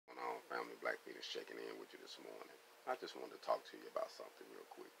Phoenix, checking in with you this morning. I just wanted to talk to you about something real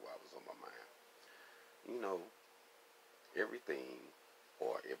quick while I was on my mind. You know, everything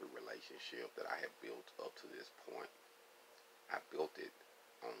or every relationship that I have built up to this point, I built it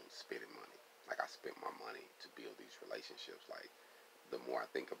on spending money. Like I spent my money to build these relationships. Like the more I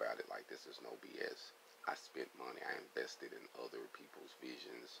think about it, like this is no BS. I spent money. I invested in other people's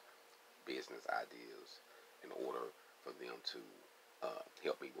visions, business ideas, in order for them to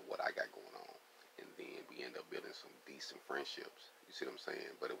help me with what I got going on. And then we end up building some decent friendships. You see what I'm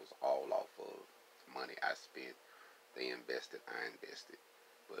saying? But it was all off of money I spent. They invested, I invested.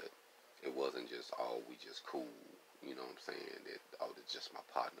 But it wasn't just, oh, we just cool. You know what I'm saying? That, oh, that's just my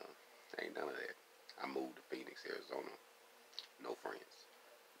partner. Ain't none of that. I moved to Phoenix, Arizona. No friends,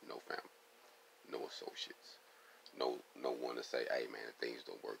 no family, no associates, no one to say, hey man, if things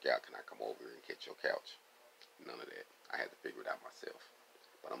don't work out, can I come over here and catch your couch? None of that. I had to figure it out myself.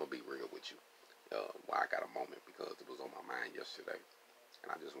 But I'm gonna be real with you. Why I got a moment because it was on my mind yesterday, and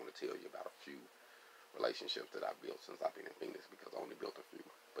I just want to tell you about a few relationships that I've built since I've been in Phoenix because I only built a few,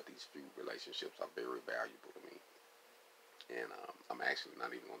 but these few relationships are very valuable to me. And I'm actually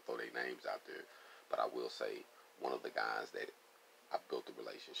not even gonna throw their names out there, but I will say one of the guys that I built a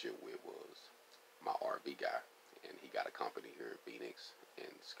relationship with was my RV guy, and he got a company here in Phoenix,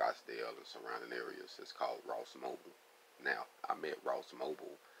 in Scottsdale, and surrounding areas. It's called Ross Mobile. Now, I met Ross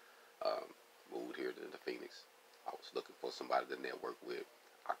Mobile, um, moved here to Phoenix. I was looking for somebody to network with.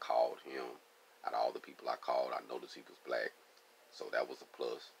 I called him. Out of all the people I called, I noticed he was black, so that was a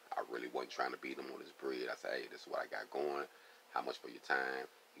plus. I really wasn't trying to beat him on his bread. I said, hey, this is what I got going. How much for your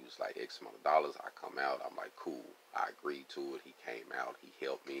time? He was like, X amount of dollars. I come out. I'm like, cool. I agreed to it. He came out. He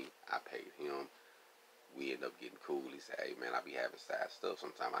helped me. I paid him. We ended up getting cool. He said, hey, man, I be having side stuff.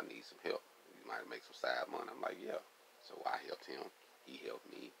 Sometimes I need some help. You might make some side money. I'm like, yeah. So I helped him. He helped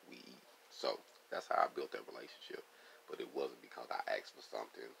me. We eat. So that's how I built that relationship. But it wasn't because I asked for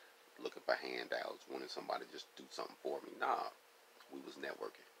something, looking for handouts, wanting somebody to just do something for me. Nah, we was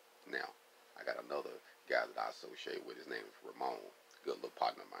networking. Now, I got another guy that I associate with. His name is Ramon. Good little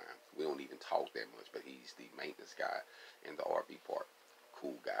partner of mine. We don't even talk that much, but he's the maintenance guy in the RV park.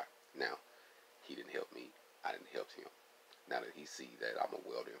 Cool guy. Now, he didn't help me. I didn't help him. Now that he see that I'm a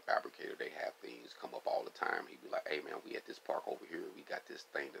welder and fabricator, they have things come up all the time. He'd be like, hey man, we at this park over here. We got this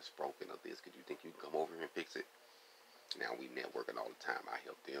thing that's broken or this. Could you think you can come over here and fix it? Now we networking all the time. I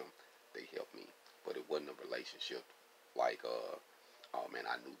helped them. They helped me. But it wasn't a relationship like, oh man,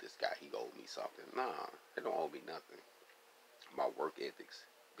 I knew this guy. He owed me something. Nah, they don't owe me nothing. My work ethics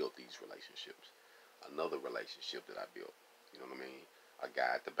built these relationships. Another relationship that I built, you know what I mean? A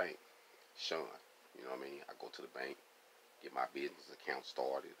guy at the bank, Sean, you know what I mean? I go to the bank, get my business account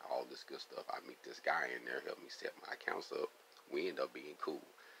started, all this good stuff. I meet this guy in there, help me set my accounts up. We end up being cool.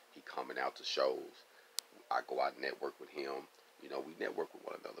 He coming out to shows. I go out and network with him. You know, we network with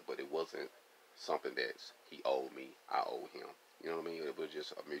one another, but it wasn't something that he owed me, I owe him. You know what I mean? It was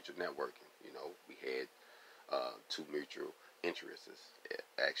just a mutual networking. You know, we had two mutual interests,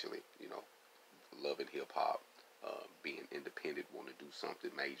 actually. You know, loving hip hop, being independent, want to do something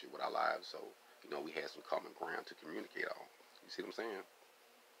major with our lives. So, you know, we had some common ground to communicate on. You see what I'm saying?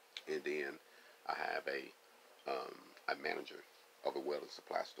 And then I have a manager of a welding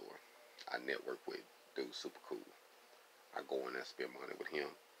supply store. I network with dude, super cool. I go in there and spend money with him.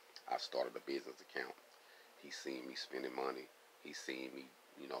 I started a business account. He seen me spending money. He seen me,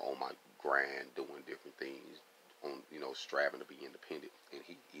 you know, on my grind, doing different things, on, you know, striving to be independent. And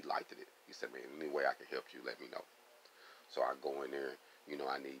he liked it. He said, man, any way I can help you, let me know. So I go in there, you know,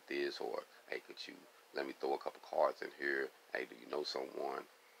 I need this, or hey, could you let me throw a couple cards in here? Hey, do you know someone?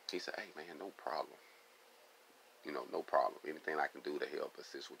 He said, hey man, no problem. You know, no problem. Anything I can do to help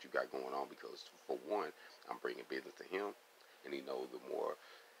assist what you got going on, because for one, I'm bringing business to him, and he knows the more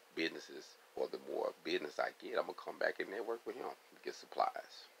businesses or the more business I get, I'm gonna come back and network with him to get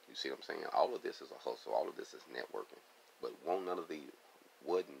supplies. You see what I'm saying? All of this is a hustle. All of this is networking. But wasn't none of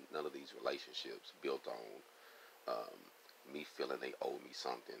these relationships built on me feeling they owe me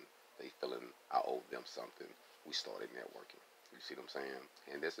something, they feeling I owe them something. We started networking. You see what I'm saying?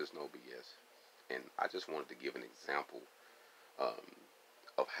 And this is no BS. And I just wanted to give an example um,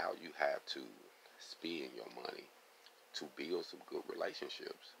 of how you have to spend your money to build some good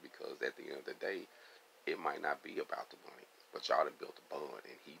relationships. Because at the end of the day, it might not be about the money, but y'all have built a bond,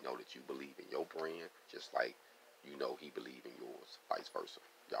 and he know that you believe in your brand, just like you know he believe in yours, vice versa.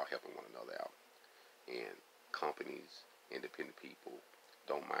 Y'all helping one another out. And companies, independent people,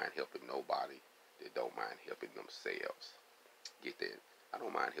 don't mind helping nobody that don't mind helping themselves. Get that? I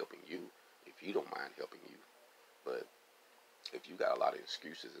don't mind helping you if you don't mind helping you. But if you got a lot of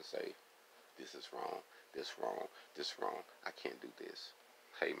excuses and say, this is wrong, this wrong, this wrong. I can't do this.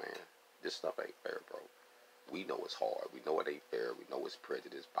 Hey man, this stuff ain't fair, bro. We know it's hard. We know it ain't fair. We know it's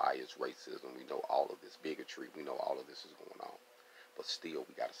prejudice, bias, racism. We know all of this bigotry. We know all of this is going on. But still,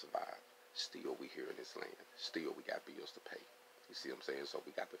 we got to survive. Still, we here in this land. Still, we got bills to pay. You see what I'm saying? So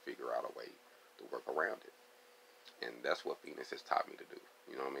we got to figure out a way to work around it. And that's what Phoenix has taught me to do.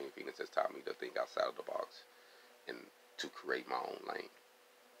 You know what I mean? Phoenix has taught me to think outside of the box and to create my own lane.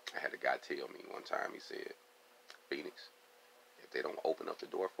 I had a guy tell me one time, he said, Phoenix, if they don't open up the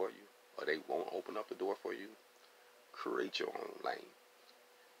door for you, or they won't open up the door for you, create your own lane.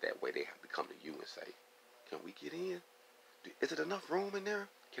 That way they have to come to you and say, can we get in? Is it enough room in there?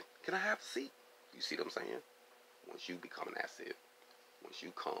 Can I have a seat? You see what I'm saying? Once you become an asset, once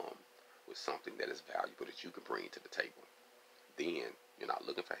you come with something that is valuable that you can bring to the table, then you're not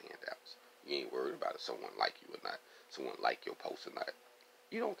looking for handouts. You ain't worried about if someone like you or not, someone like your post or not.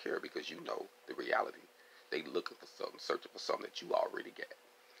 You don't care because you know the reality. They looking for something, searching for something that you already got.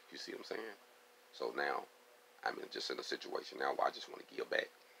 You see what I'm saying? So now, I'm just in a situation now where I just want to give back.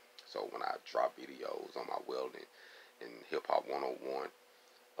 So when I drop videos on my welding and hip hop 101,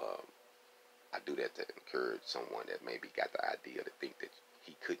 I do that to encourage someone that maybe got the idea to think that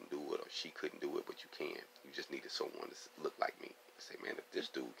he couldn't do it or she couldn't do it, but you can. You just needed someone to look like me. Say, man, if this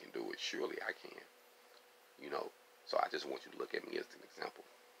dude can do it, surely I can. You know, so I just want you to look at me as an example.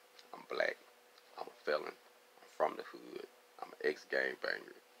 I'm black. I'm a felon. I'm from the hood. I'm an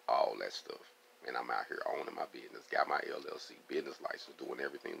ex-gangbanger. All that stuff. And I'm out here owning my business. Got my LLC, business license, doing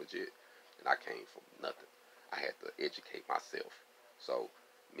everything legit. And I came from nothing. I had to educate myself. So,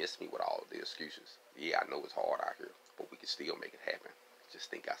 miss me with all the excuses. Yeah, I know it's hard out here, but we can still make it happen. Just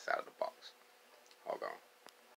think outside of the box. Hold on.